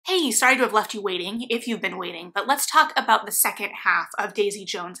Hey, sorry to have left you waiting, if you've been waiting, but let's talk about the second half of Daisy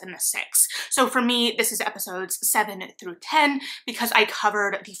Jones and the Six. So for me, this is episodes 7 through 10 because I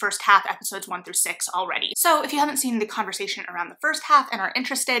covered the first half, episodes 1 through 6 already. So if you haven't seen the conversation around the first half and are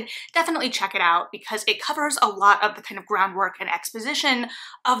interested, definitely check it out because it covers a lot of the kind of groundwork and exposition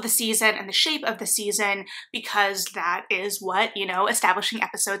of the season and the shape of the season, because that is what, establishing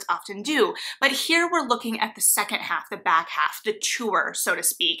episodes often do. But here we're looking at the second half, the back half, the tour, so to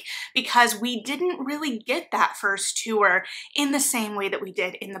speak, because we didn't really get that first tour in the same way that we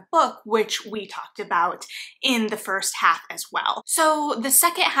did in the book, which we talked about in the first half as well. So the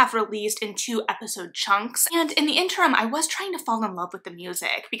second half released in 2 episode chunks, and in the interim I was trying to fall in love with the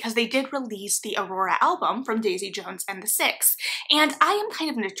music because they did release the Aurora album from Daisy Jones and the Six, and I am kind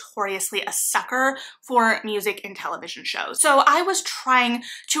of notoriously a sucker for music in television shows. So I was trying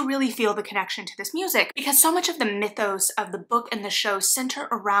to really feel the connection to this music because so much of the mythos of the book and the show center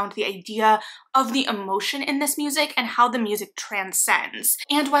around the idea of the emotion in this music and how the music transcends.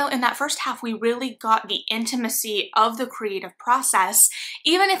 And while in that first half we really got the intimacy of the creative process,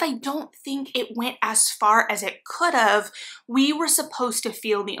 even if I don't think it went as far as it could have, we were supposed to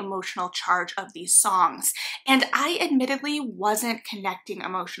feel the emotional charge of these songs. And I admittedly wasn't connecting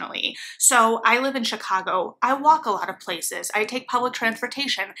emotionally. So I live in Chicago, I walk a lot of places, I take public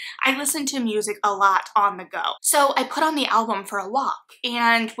transportation, I listen to music a lot on the go. So I put on the album for a walk,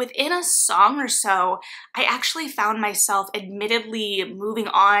 and within a song or so, I actually found myself admittedly moving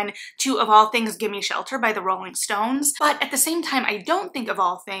on to, of all things, Gimme Shelter by the Rolling Stones. But at the same time, I don't think of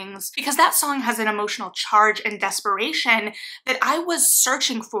all things because that song has an emotional charge and desperation that I was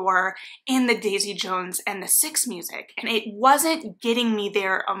searching for in the Daisy Jones and the Six music, and it wasn't getting me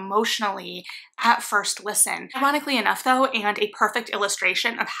there emotionally at first listen. Ironically enough though, and a perfect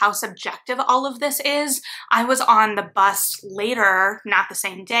illustration of how subjective all of this is, I was on the bus later, not the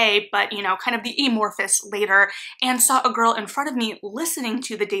same day, but kind of the amorphous later, and saw a girl in front of me listening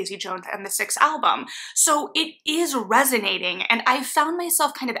to the Daisy Jones and the Six album. So it is resonating, and I found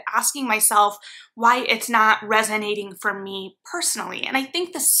myself kind of asking myself why it's not resonating for me personally. And I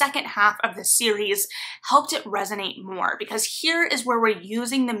think the second half of the series helped it resonate more because here is where we're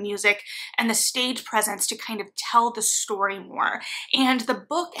using the music and the stage presence to kind of tell the story more. And the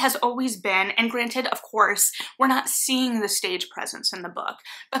book has always been, and granted, of course, we're not seeing the stage presence in the book,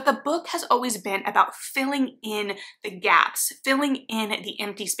 but the book has always been about filling in the gaps, filling in the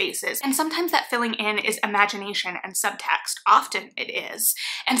empty spaces. And sometimes that filling in is imagination and subtext. Often it is.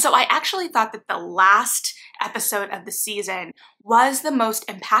 And so I actually thought that the last episode of the season was the most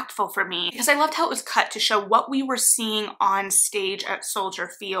impactful for me because I loved how it was cut to show what we were seeing on stage at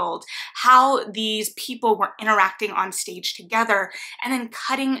Soldier Field, how these people were interacting on stage together, and then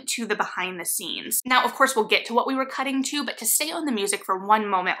cutting to the behind the scenes. Now, of course, we'll get to what we were cutting to, but to stay on the music for one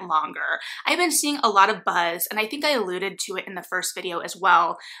moment longer, I've been seeing a lot of buzz, and I think I alluded to it in the first video as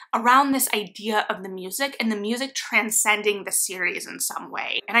well, around this idea of the music and the music transcending the series in some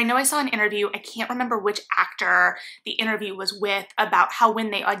way. And I know I saw an interview, I can't remember which actor the interview was with, about how when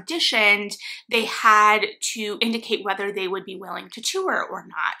they auditioned, they had to indicate whether they would be willing to tour or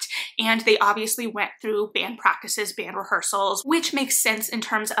not. And they obviously went through band practices, band rehearsals, which makes sense in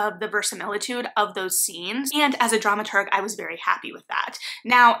terms of the verisimilitude of those scenes. And as a dramaturg, I was very happy with that.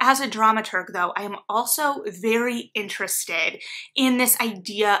 Now, as a dramaturg though, I am also very interested in this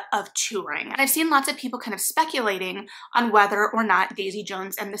idea of touring. And I've seen lots of people kind of speculating on whether or not Daisy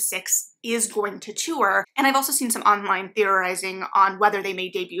Jones and the Six is going to tour. And I've also seen some online theorizing on whether they may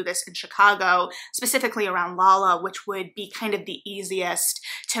debut this in Chicago, specifically around Lala, which would be kind of the easiest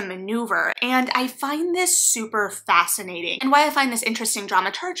to maneuver. And I find this super fascinating. And why I find this interesting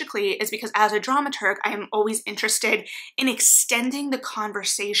dramaturgically is because as a dramaturg, I am always interested in extending the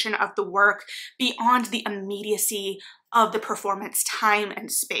conversation of the work beyond the immediacy of the performance time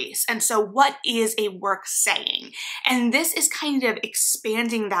and space. And so what is a work saying? And this is kind of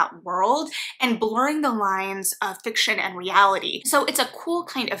expanding that world and blurring the lines of fiction and reality. So it's a cool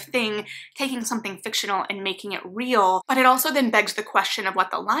kind of thing, taking something fictional and making it real, but it also then begs the question of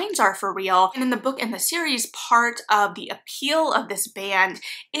what the lines are for real. And in the book and the series, part of the appeal of this band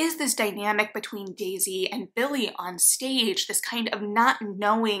is this dynamic between Daisy and Billy on stage, this kind of not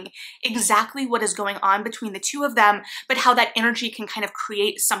knowing exactly what is going on between the two of them, but how that energy can kind of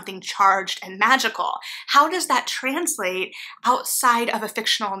create something charged and magical. How does that translate outside of a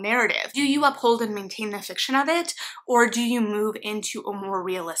fictional narrative? Do you uphold and maintain the fiction of it, or do you move into a more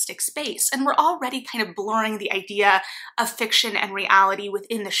realistic space? And we're already kind of blurring the idea of fiction and reality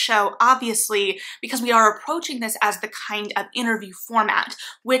within the show, obviously, because we are approaching this as the kind of interview format,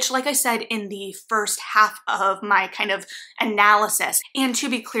 which, like I said in the first half of my kind of analysis, and to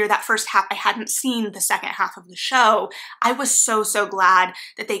be clear, that first half, I hadn't seen the second half of the show. I was so glad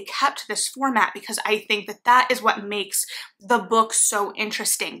that they kept this format, because I think that that is what makes the book so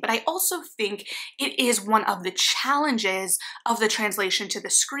interesting. But I also think it is one of the challenges of the translation to the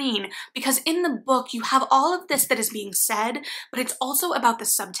screen, because in the book you have all of this that is being said, but it's also about the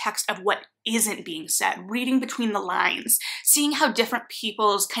subtext of what isn't being said, reading between the lines, seeing how different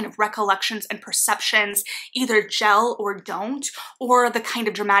people's kind of recollections and perceptions either gel or don't, or the kind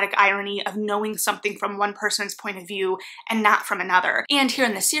of dramatic irony of knowing something from one person's point of view and not from another. And here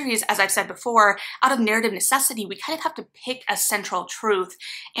in the series, as I've said before, out of narrative necessity, we kind of have to pick a central truth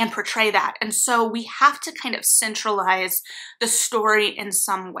and portray that. And so we have to kind of centralize the story in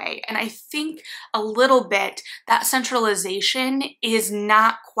some way. And I think a little bit that centralization is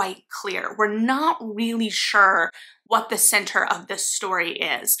not quite clear. We're not really sure what the center of this story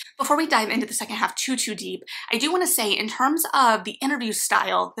is. Before we dive into the second half too deep, I do want to say, in terms of the interview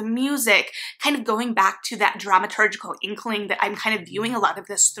style, the music, kind of going back to that dramaturgical inkling that I'm kind of viewing a lot of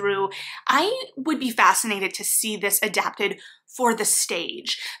this through, I would be fascinated to see this adapted for the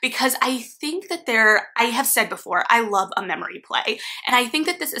stage, because I think that I have said before, I love a memory play, and I think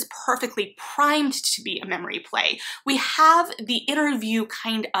that this is perfectly primed to be a memory play. We have the interview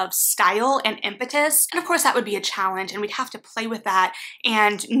kind of style and impetus, and of course that would be a challenge, and we'd have to play with that,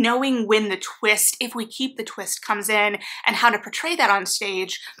 and knowing when the twist, if we keep the twist, comes in, and how to portray that on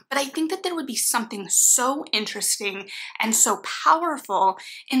stage. But I think that there would be something so interesting and so powerful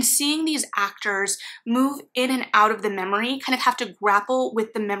in seeing these actors move in and out of the memory, kind of have to grapple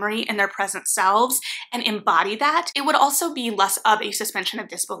with the memory in their present selves and embody that. It would also be less of a suspension of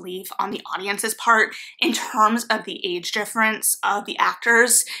disbelief on the audience's part in terms of the age difference of the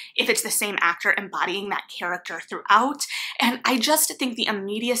actors, if it's the same actor embodying that character throughout. And I just think the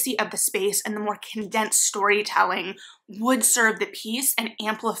immediacy of the space and the more condensed storytelling would serve the piece and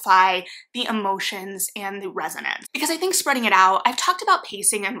amplify the emotions and the resonance. Because I think spreading it out, I've talked about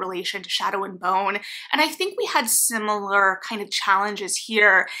pacing in relation to Shadow and Bone, and I think we had similar kind of challenges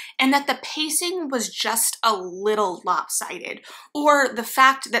here, and that the pacing was just a little lopsided, or the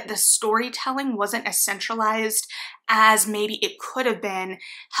fact that the storytelling wasn't as centralized as maybe it could have been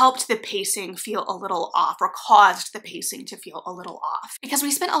helped the pacing feel a little off, or caused the pacing to feel a little off. Because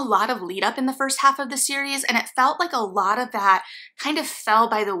we spent a lot of lead up in the first half of the series, and it felt like a lot of that kind of fell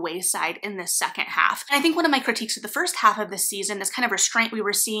by the wayside in the second half. And I think one of my critiques of the first half of the season, this kind of restraint we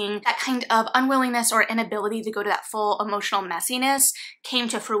were seeing, that kind of unwillingness or inability to go to that full emotional messiness, came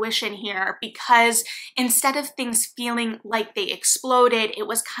to fruition here, because instead of things feeling like they exploded, it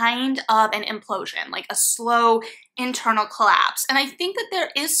was kind of an implosion, like a slow internal collapse. And I think that there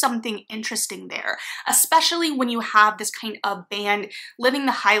is something interesting there, especially when you have this kind of band living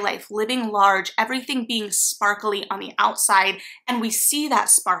the high life, living large, everything being sparkly on the outside, and we see that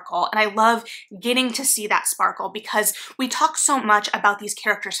sparkle. And I love getting to see that sparkle, because we talk so much about these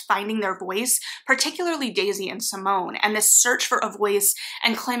characters finding their voice, particularly Daisy and Simone, and this search for a voice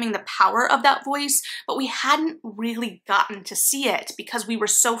and claiming the power of that voice, but we hadn't really gotten to see it because we were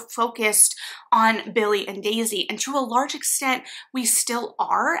so focused on Billy and Daisy, and to a large extent, we still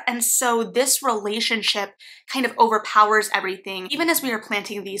are. And so this relationship kind of overpowers everything, even as we are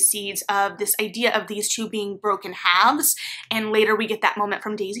planting these seeds of this idea of these two being broken halves. And later we get that moment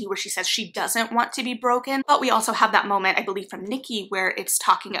from Daisy where she says she doesn't want to be broken. But we also have that moment, I believe, from Nikki, where it's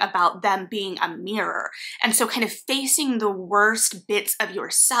talking about them being a mirror. And so kind of facing the worst bits of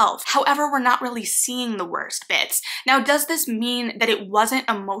yourself. However, we're not really seeing the worst bits. Now, does this mean that it wasn't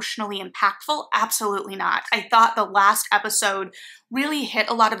emotionally impactful? Absolutely not. I thought the last episode really hit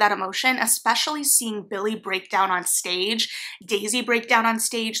a lot of that emotion, especially seeing Billy break down on stage, Daisy break down on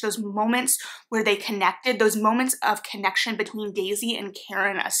stage, those moments where they connected, those moments of connection between Daisy and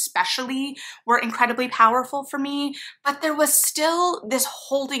Karen especially were incredibly powerful for me. But there was still this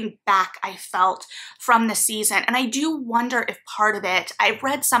holding back, I felt, from the season. And I do wonder if part of it, I've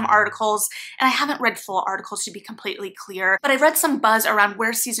read some articles, and I haven't read full articles to be completely clear, but I've read some buzz around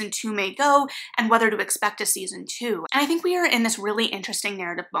where season 2 may go and whether to expect a season season 2. And I think we are in this really interesting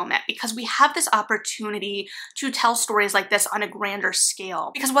narrative moment because we have this opportunity to tell stories like this on a grander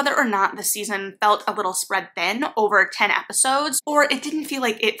scale. Because whether or not the season felt a little spread thin over 10 episodes, or it didn't feel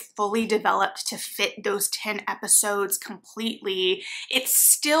like it fully developed to fit those 10 episodes completely, it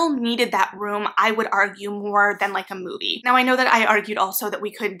still needed that room, I would argue, more than like a movie. Now, I know that I argued also that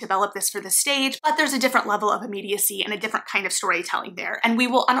we could develop this for the stage, but there's a different level of immediacy and a different kind of storytelling there. And we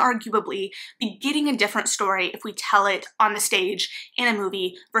will unarguably be getting a different story if we tell it on the stage in a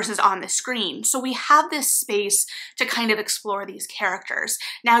movie versus on the screen. So we have this space to kind of explore these characters.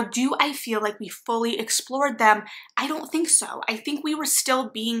 Now, do I feel like we fully explored them? I don't think so. I think we were still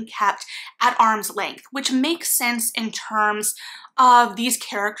being kept at arm's length, which makes sense in terms of these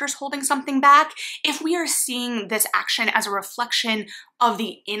characters holding something back. If we are seeing this action as a reflection of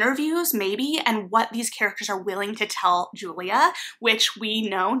the interviews, maybe, and what these characters are willing to tell Julia, which we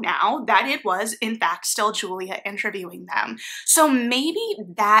know now that it was, in fact, still Julia interviewing them. So maybe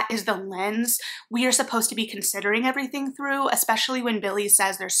that is the lens we are supposed to be considering everything through, especially when Billy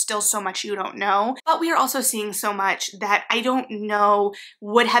says there's still so much you don't know. But we are also seeing so much that I don't know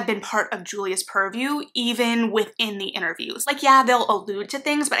would have been part of Julia's purview, even within the interviews. Like, yeah, they'll allude to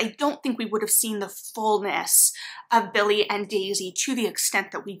things, but I don't think we would have seen the fullness of Billy and Daisy to the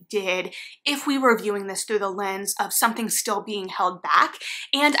extent that we did if we were viewing this through the lens of something still being held back.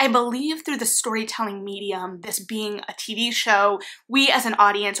 And I believe through the storytelling medium, this being a TV show, we as an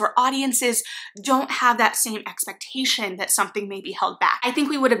audience or audiences don't have that same expectation that something may be held back. I think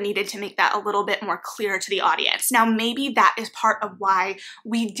we would have needed to make that a little bit more clear to the audience. Now, maybe that is part of why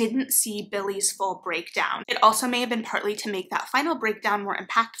we didn't see Billy's full breakdown. It also may have been partly to make that final breakdown more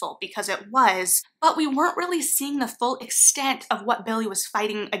impactful, because it was, but we weren't really seeing the full extent of what Billy was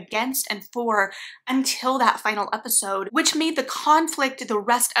fighting against and for until that final episode, which made the conflict the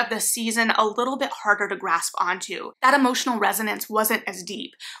rest of the season a little bit harder to grasp onto. That emotional resonance wasn't as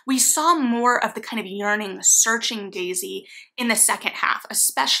deep. We saw more of the kind of yearning, searching Daisy in the second half,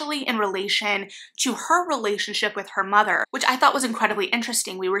 especially in relation to her relationship with her mother, which I thought was incredibly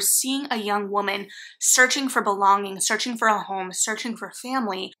interesting. We were seeing a young woman searching for belonging, searching for a home, searching for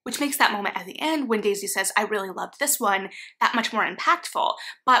family, which makes that moment at the end when Daisy says, "I really loved this one," that much more impactful.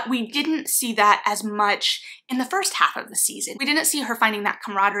 But we didn't see that as much in the first half of the season. We didn't see her finding that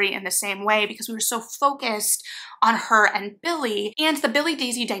camaraderie in the same way because we were so focused on her and Billy, and the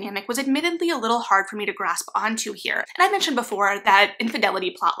Billy-Daisy dynamic was admittedly a little hard for me to grasp onto here. And I mentioned before that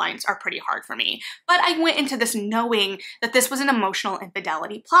infidelity plotlines are pretty hard for me, but I went into this knowing that this was an emotional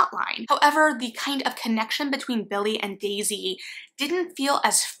infidelity plotline. However, the kind of connection between Billy and Daisy didn't feel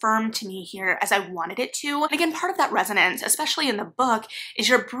as firm to me here as I wanted it to. And again, part of that resonance, especially in the book, is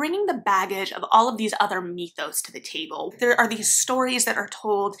you're bringing the baggage of all of these other mythos to the table. There are these stories that are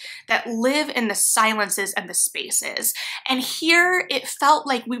told that live in the silences and the spaces. And here it felt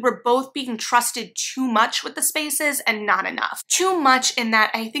like we were both being trusted too much with the spaces and not enough. Too much in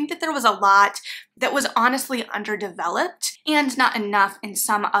that I think that there was a lot that was honestly underdeveloped and not enough in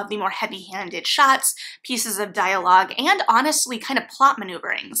some of the more heavy-handed shots, pieces of dialogue, and honestly kind of plot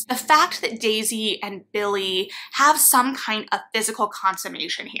maneuverings. The fact that Daisy and Billy have some kind of physical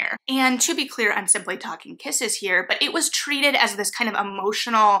consummation here, and to be clear, I'm simply talking kisses here, but it was treated as this kind of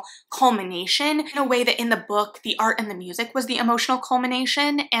emotional culmination in a way that in the book, the art and the music was the emotional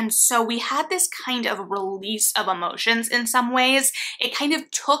culmination, and so we had this kind of release of emotions in some ways. It kind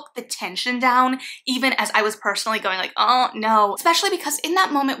of took the tension down, even as I was personally going like, oh no, especially because in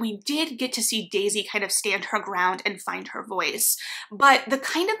that moment we did get to see Daisy kind of stand her ground and find her voice. But the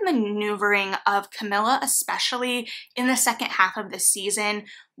kind of maneuvering of Camilla, especially in the second half of the season,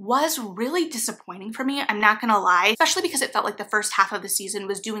 was really disappointing for me, I'm not gonna lie, especially because it felt like the first half of the season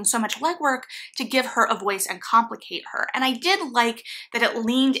was doing so much legwork to give her a voice and complicate her. And I did like that it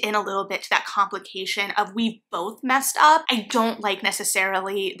leaned in a little bit to that complication of we've both messed up. I don't like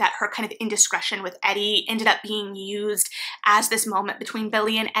necessarily that her kind of indiscretion with Eddie ended up being used as this moment between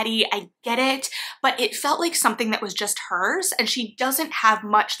Billy and Eddie. I get it, but it felt like something that was just hers, and she doesn't have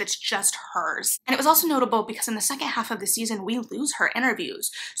much that's just hers. And it was also notable because in the second half of the season, we lose her interviews.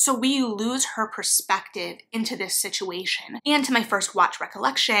 So we lose her perspective into this situation. And to my first watch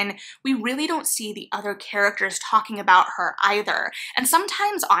recollection, we really don't see the other characters talking about her either. And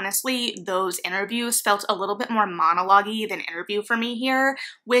sometimes, honestly, those interviews felt a little bit more monologue-y than interview for me here,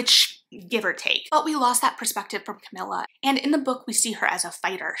 which give or take. But we lost that perspective from Camilla. And in the book, we see her as a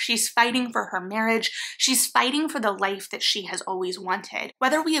fighter. She's fighting for her marriage. She's fighting for the life that she has always wanted.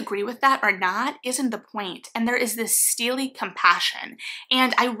 Whether we agree with that or not isn't the point. And there is this steely compassion.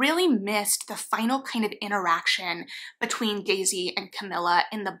 And I really missed the final kind of interaction between Daisy and Camilla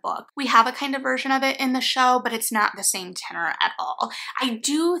in the book. We have a kind of version of it in the show, but it's not the same tenor at all. I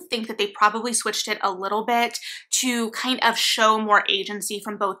do think that they probably switched it a little bit to kind of show more agency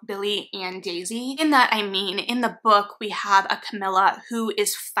from both Billy and Daisy. In that, I mean, in the book, we have a Camilla who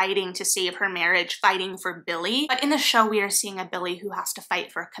is fighting to save her marriage, fighting for Billy. But in the show, we are seeing a Billy who has to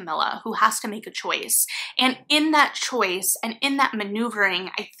fight for Camilla, who has to make a choice. And in that choice and in that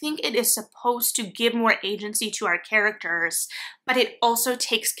maneuvering, I think it is supposed to give more agency to our characters, but it also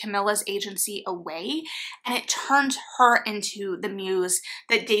takes Camilla's agency away, and it turns her into the muse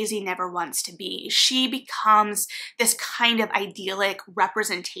that Daisy never wants to be. She becomes this kind of idyllic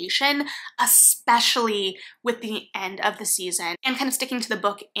representation, especially with the end of the season, and kind of sticking to the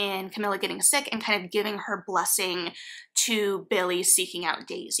book in Camilla getting sick and kind of giving her blessing to Billy seeking out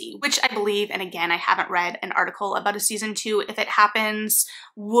Daisy, which I believe, and again, I haven't read an article about a season 2, if it happens,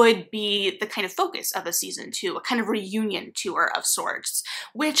 would be the kind of focus of a season 2, a kind of reunion tour of sorts,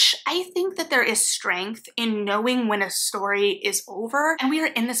 which I think that there is strength in knowing when a story is over. And we are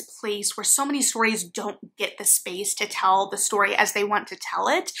in this place where so many stories don't get the space to tell the story as they want to tell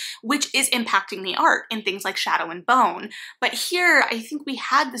it, which is impacting the art in things like Shadow and Bone. But here, I think we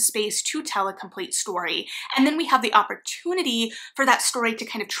had the space to tell a complete story, and then we have the opportunity for that story to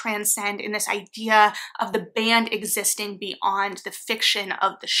kind of transcend in this idea of the band existing beyond the fiction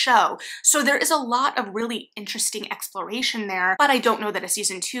of the show. So there is a lot of really interesting exploration there, but I don't know that a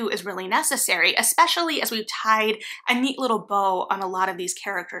season 2 is really necessary, especially as we've tied a neat little bow on a lot of these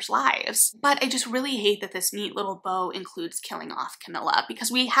characters' lives. But I just really hate that this neat little bow includes killing off Camilla,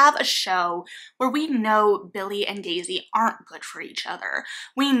 because we have a show where we know Billy and Daisy aren't good for each other.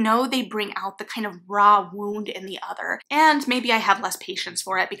 We know they bring out the kind of raw wound in the other, and maybe I have less patience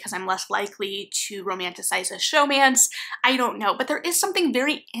for it because I'm less likely to romanticize a showmance. I don't know, but there is something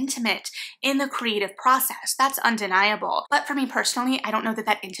very intimate in the creative process. That's undeniable. But for me personally, I don't know that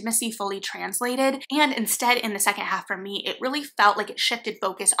that intimacy fully translated, and instead in the second half for me, it really felt like it shifted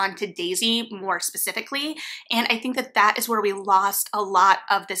focus onto Daisy more specifically, and I think that that is where we lost a lot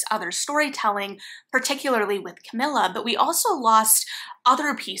of this other storytelling, particularly with Camilla, but we also lost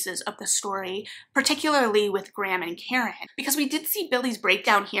other pieces of the story, particularly with Graham and Karen, because we did see Billy's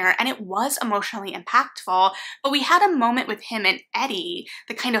breakdown here and it was emotionally impactful, but we had a moment with him and Eddie,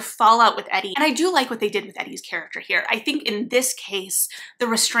 the kind of fallout with Eddie, and I do like what they did with Eddie's character here. I think in this case, the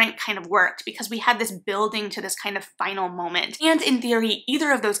restraint kind of worked because we had this building to this kind of final moment, and in theory,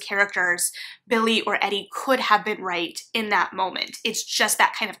 either of those characters, Billy or Eddie, could have been right in that moment. It's just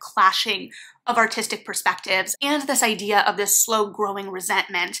that kind of clashing of artistic perspectives and this idea of this slow growing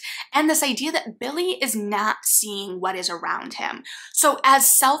resentment and this idea that Billy is not seeing what is around him. So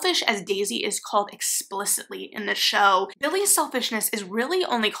as selfish as Daisy is called explicitly in the show, Billy's selfishness is really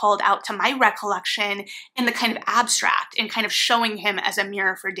only called out to my recollection in the kind of abstract and kind of showing him as a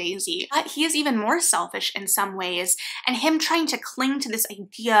mirror for Daisy. But he is even more selfish in some ways, and him trying to cling to this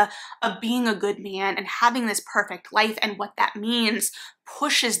idea of being a good man and having this perfect life and what that means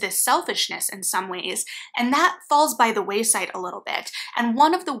pushes this selfishness in some ways, and that falls by the wayside a little bit. And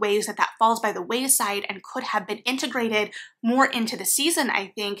one of the ways that that falls by the wayside and could have been integrated more into the season,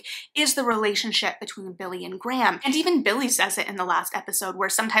 I think, is the relationship between Billy and Graham. And even Billy says it in the last episode where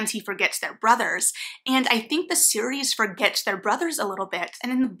sometimes he forgets their brothers. And I think the series forgets their brothers a little bit.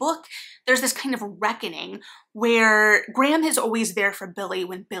 And in the book, there's this kind of reckoning where Graham is always there for Billy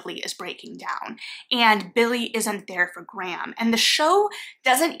when Billy is breaking down, and Billy isn't there for Graham. And the show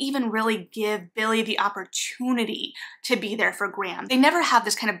doesn't even really give Billy the opportunity to be there for Graham. They never have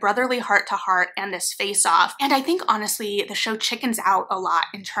this kind of brotherly heart-to-heart and this face-off. And I think, honestly, the show chickens out a lot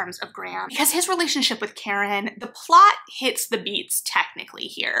in terms of Graham, because his relationship with Karen, the plot hits the beats technically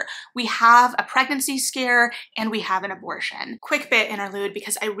here. We have a pregnancy scare and we have an abortion. Quick bit interlude,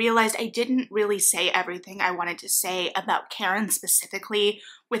 because I realized I didn't really say everything I wanted to say about Karen specifically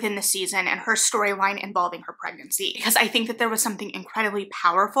within the season and her storyline involving her pregnancy, because I think that there was something incredibly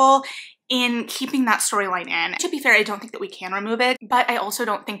powerful in keeping that storyline in. To be fair, I don't think that we can remove it, but I also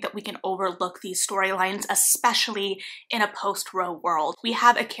don't think that we can overlook these storylines, especially in a post-Roe world. We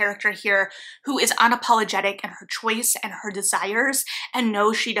have a character here who is unapologetic in her choice and her desires and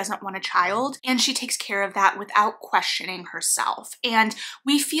knows she doesn't want a child, and she takes care of that without questioning herself. And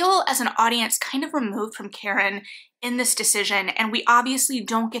we feel as an audience kind of removed from Karen in this decision, and we obviously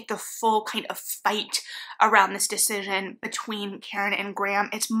don't get the full kind of fight around this decision between Karen and Graham.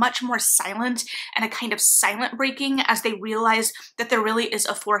 It's much more silent and a kind of silent breaking as they realize that there really is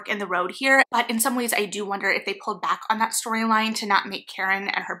a fork in the road here. But in some ways, I do wonder if they pulled back on that storyline to not make Karen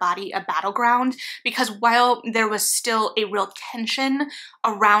and her body a battleground, because while there was still a real tension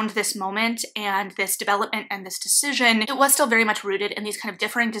around this moment and this development and this decision, it was still very much rooted in these kind of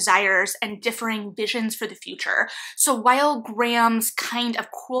differing desires and differing visions for the future. So while Graham's kind of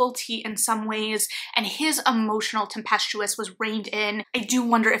cruelty in some ways and his emotional tempestuous was reined in, I do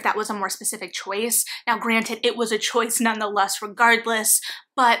wonder if that was a more specific choice. Now granted, it was a choice nonetheless regardless,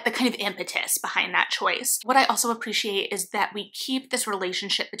 but the kind of impetus behind that choice. What I also appreciate is that we keep this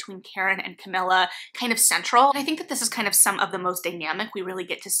relationship between Karen and Camilla kind of central. And I think that this is kind of some of the most dynamic we really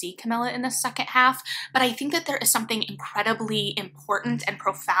get to see Camilla in the second half, but I think that there is something incredibly important and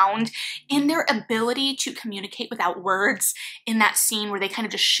profound in their ability to communicate without words in that scene where they kind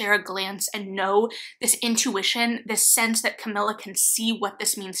of just share a glance and know this intuition, this sense that Camilla can see what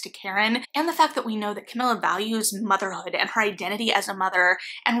this means to Karen, and the fact that we know that Camilla values motherhood and her identity as a mother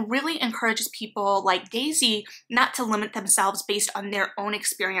and really encourages people like Daisy not to limit themselves based on their own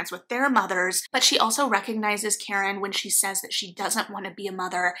experience with their mothers, but she also recognizes Karen when she says that she doesn't want to be a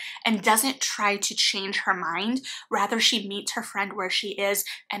mother and doesn't try to change her mind. Rather, she meets her friend where she is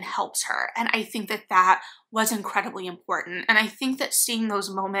and helps her. And I think that that was incredibly important. And I think that seeing those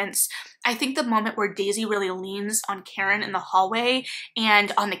moments, I think the moment where Daisy really leans on Karen in the hallway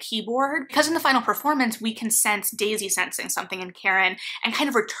and on the keyboard, because in the final performance, we can sense Daisy sensing something in Karen and kind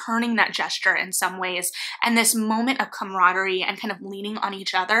of returning that gesture in some ways. And this moment of camaraderie and kind of leaning on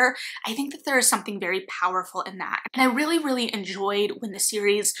each other, I think that there is something very powerful in that. And I really, really enjoyed when the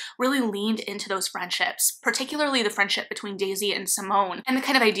series really leaned into those friendships, particularly the friendship between Daisy and Simone, and the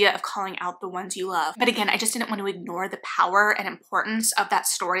kind of idea of calling out the ones you love. But again, I just didn't want to ignore the power and importance of that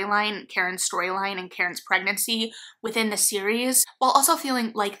storyline, Karen's storyline and Karen's pregnancy within the series, while also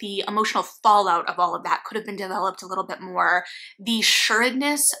feeling like the emotional fallout of all of that could have been developed a little bit more. The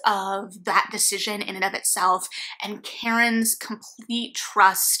sureness of that decision in and of itself and Karen's complete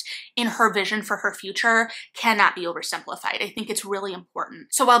trust in her vision for her future cannot be oversimplified. I think it's really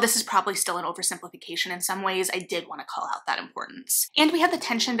important. So while this is probably still an oversimplification in some ways, I did want to call out that importance. And we have the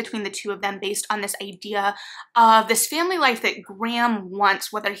tension between the two of them based on this idea of this family life that Graham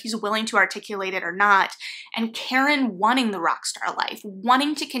wants, whether he's willing to articulate it or not, and Karen wanting the rock star life,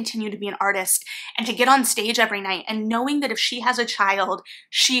 wanting to continue to be an artist and to get on stage every night, and knowing that if she has a child,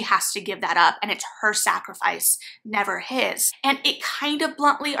 she has to give that up and it's her sacrifice, never his. And it kind of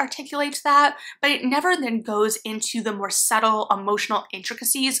bluntly articulates that, but it never then goes into the more subtle emotional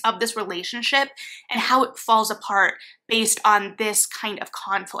intricacies of this relationship and how it falls apart based on this kind of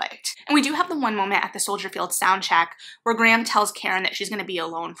conflict. And we do have the one moment at the Soldier Field sound check where Graham tells Karen that she's going to be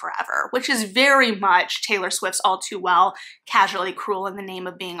alone forever, which is very much Taylor Swift's All Too Well, casually cruel in the name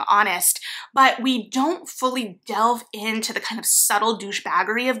of being honest. But we don't fully delve into the kind of subtle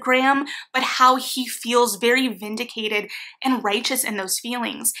douchebaggery of Graham, but how he feels very vindicated and righteous in those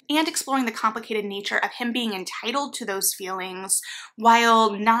feelings, and exploring the complicated nature of him being entitled to those feelings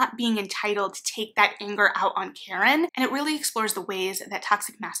while not being entitled to take that anger out on Karen. And it really explores the ways that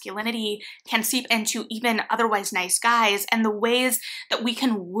toxic masculinity can seep into even otherwise nice guys, and the ways that we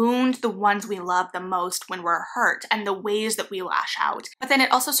can wound the ones we love the most when we're hurt, and the ways that we lash out. But then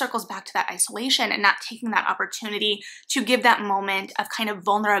it also circles back to that isolation and not taking that opportunity to give that moment of kind of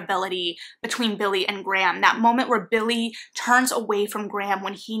vulnerability between Billy and Graham, that moment where Billy turns away from Graham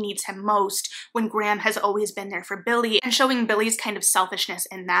when he needs him most, when Graham has always been there for Billy, and showing Billy's kind of selfishness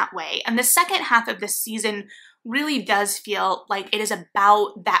in that way. And the second half of this season really does feel like it is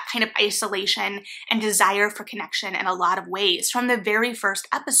about that kind of isolation and desire for connection in a lot of ways from the very first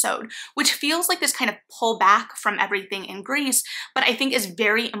episode, which feels like this kind of pullback from everything in Grease, but I think is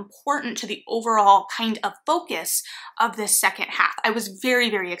very important to the overall kind of focus of this second half. I was very,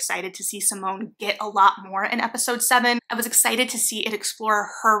 very excited to see Simone get a lot more in episode 7. I was excited to see it explore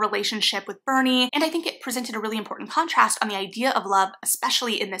her relationship with Bernie, and I think it presented a really important contrast on the idea of love,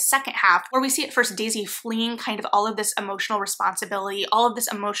 especially in the second half, where we see at first Daisy fleeing kind of all of this emotional responsibility, all of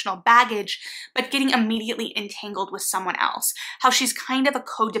this emotional baggage, but getting immediately entangled with someone else. How she's kind of a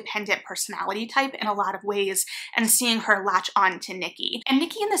codependent personality type in a lot of ways, and seeing her latch on to Nicky. And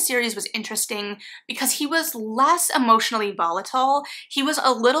Nicky in the series was interesting because he was less emotionally volatile. He was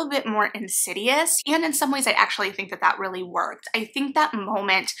a little bit more insidious, and in some ways I actually think that that really worked. I think that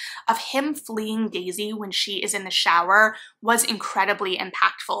moment of him fleeing Daisy when she is in the shower was incredibly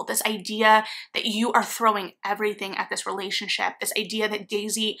impactful. This idea that you are throwing everything at this relationship, this idea that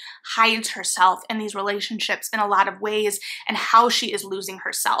Daisy hides herself in these relationships in a lot of ways and how she is losing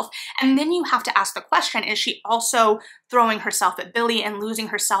herself. And then you have to ask the question, is she also throwing herself at Billy and losing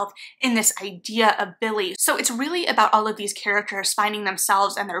herself in this idea of Billy? So it's really about all of these characters finding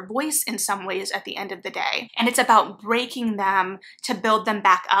themselves and their voice in some ways at the end of the day. And it's about breaking them to build them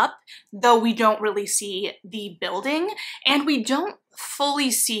back up, though we don't really see the building, and we don't fully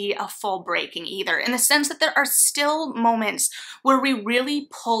see a full breaking either, in the sense that there are still moments where we really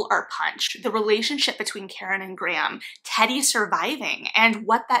pull our punch. The relationship between Karen and Graham, Teddy surviving, and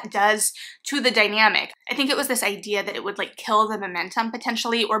what that does to the dynamic. I think it was this idea that it would like kill the momentum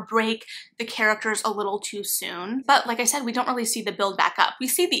potentially, or break the characters a little too soon. But like I said, we don't really see the build back up. We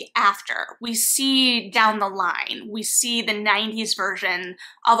see the after. We see down the line. We see the 90s version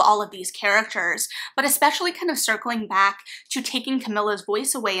of all of these characters, but especially kind of circling back to taking Camilla's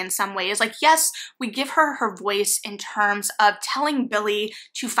voice away in some ways. Like, yes, we give her her voice in terms of telling Billy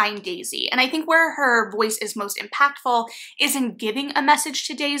to find Daisy. And I think where her voice is most impactful is in giving a message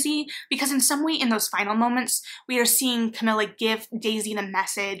to Daisy, because in some way in those final moments, we are seeing Camilla give Daisy the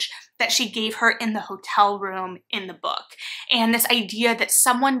message that she gave her in the hotel room in the book. And this idea that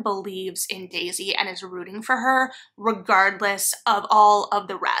someone believes in Daisy and is rooting for her regardless of all of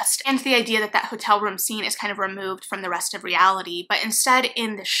the rest. And the idea that that hotel room scene is kind of removed from the rest of reality. But instead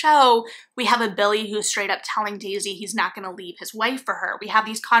in the show, we have a Billy who's straight up telling Daisy he's not going to leave his wife for her. We have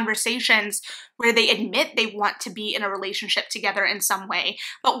these conversations where they admit they want to be in a relationship together in some way,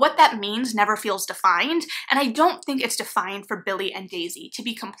 but what that means never feels defined. And I don't think it's defined for Billy and Daisy, to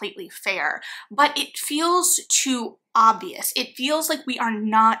be completely fair, but it feels too obvious. It feels like we are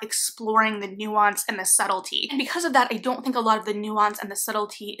not exploring the nuance and the subtlety. And because of that, I don't think a lot of the nuance and the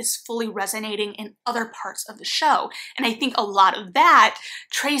subtlety is fully resonating in other parts of the show. And I think a lot of that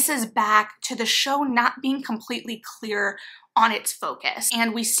traces back to the show not being completely clear on its focus.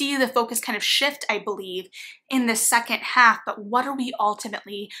 And we see the focus kind of shift, I believe, in the second half, but what are we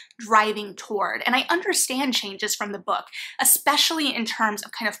ultimately driving toward? And I understand changes from the book, especially in terms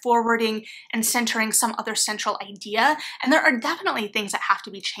of kind of forwarding and centering some other central idea. And there are definitely things that have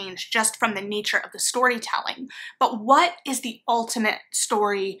to be changed just from the nature of the storytelling. But what is the ultimate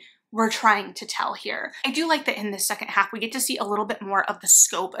story we're trying to tell here? I do like that in the second half we get to see a little bit more of the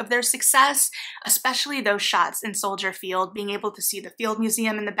scope of their success, especially those shots in Soldier Field, being able to see the Field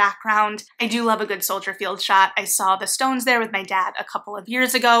Museum in the background. I do love a good Soldier Field shot. I saw the Stones there with my dad a couple of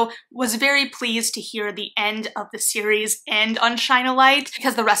years ago, was very pleased to hear the end of the series end on Shine a Light,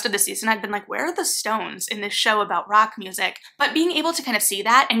 because the rest of the season I'd been like, where are the Stones in this show about rock music? But being able to kind of see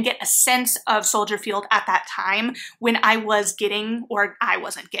that and get a sense of Soldier Field at that time when I was getting, or I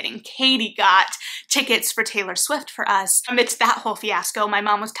wasn't getting, Katie got tickets for Taylor Swift for us. Amidst that whole fiasco, my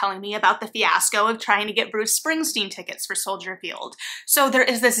mom was telling me about the fiasco of trying to get Bruce Springsteen tickets for Soldier Field. So there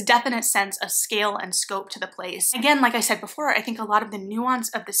is this definite sense of scale and scope to the place. Again, like I said before, I think a lot of the nuance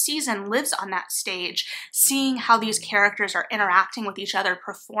of the season lives on that stage, seeing how these characters are interacting with each other,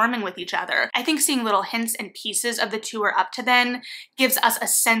 performing with each other. I think seeing little hints and pieces of the tour up to then gives us a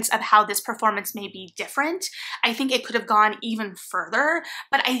sense of how this performance may be different. I think it could have gone even further,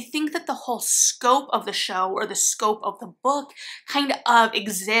 but I think that the whole scope of the show, or the scope of the book, kind of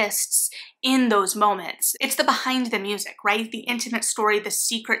exists in those moments. It's the behind the music, right? The intimate story, the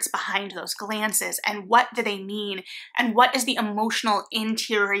secrets behind those glances, and what do they mean, and what is the emotional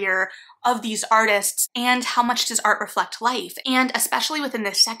interior of these artists, and how much does art reflect life? And especially within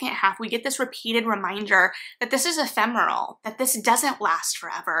the second half, we get this repeated reminder that this is ephemeral, that this doesn't last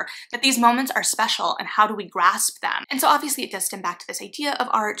forever, that these moments are special, and how do we grasp them? And so obviously it does stem back to this idea of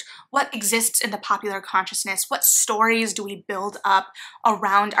art, what exists in the popular consciousness, what stories do we build up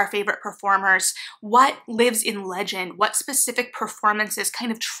around our favorite performers, what lives in legend, what specific performances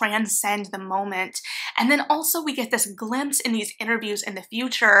kind of transcend the moment. And then also we get this glimpse in these interviews in the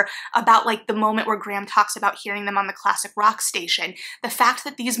future about like the moment where Graham talks about hearing them on the classic rock station, the fact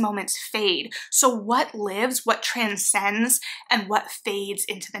that these moments fade. So what lives, what transcends, and what fades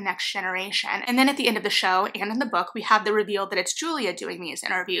into the next generation? And then at the end of the show and in the book, we have the reveal that it's Julia doing these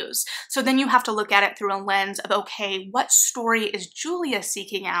interviews. So then you have to look at it through a lens of, okay, what story is Julia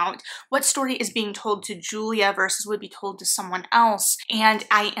seeking out? What story is being told to Julia versus would be told to someone else? And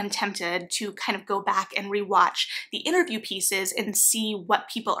I am tempted to kind of go back and rewatch the interview pieces and see what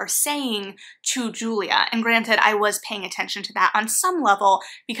people are saying to Julia. And granted, I was paying attention to that on some level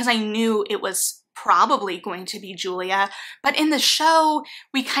because I knew it was probably going to be Julia, but in the show,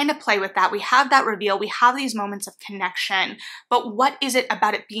 we kind of play with that. We have that reveal, we have these moments of connection, but what is it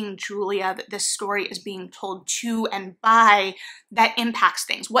about it being Julia that this story is being told to and by that impacts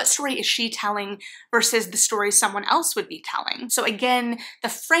things? What story is she telling versus the story someone else would be telling? So again, the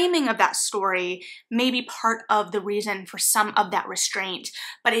framing of that story may be part of the reason for some of that restraint,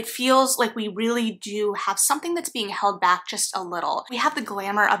 but it feels like we really do have something that's being held back just a little. We have the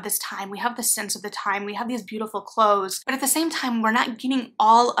glamour of this time, we have the sense of the time, we have these beautiful clothes, but at the same time, we're not getting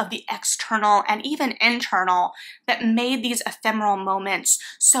all of the external and even internal that made these ephemeral moments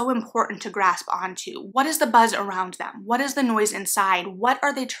so important to grasp onto. What is the buzz around them? What is the noise inside? What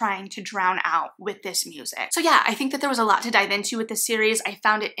are they trying to drown out with this music? So yeah, I think that there was a lot to dive into with this series. I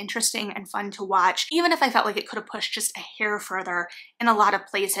found it interesting and fun to watch, even if I felt like it could have pushed just a hair further in a lot of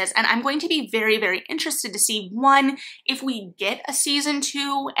places. And I'm going to be very, very interested to see, one, if we get a season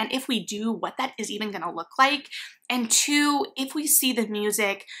 2, and if we do, what that is even going to look like. And two, if we see the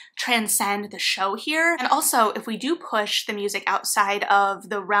music transcend the show here, and also if we do push the music outside of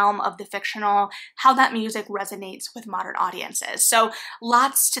the realm of the fictional, how that music resonates with modern audiences. So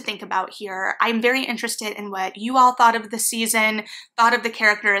lots to think about here. I'm very interested in what you all thought of the season, thought of the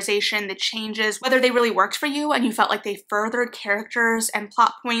characterization, the changes, whether they really worked for you and you felt like they furthered characters and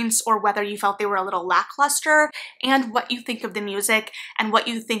plot points, or whether you felt they were a little lackluster, and what you think of the music and what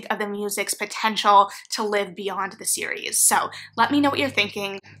you think of the music's potential to live beyond the series. So let me know what you're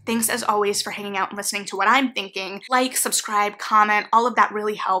thinking. Thanks as always for hanging out and listening to what I'm thinking. Like, subscribe, comment, all of that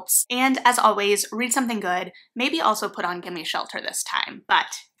really helps. And as always, read something good. Maybe also put on Gimme Shelter this time. But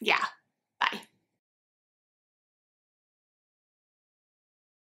yeah,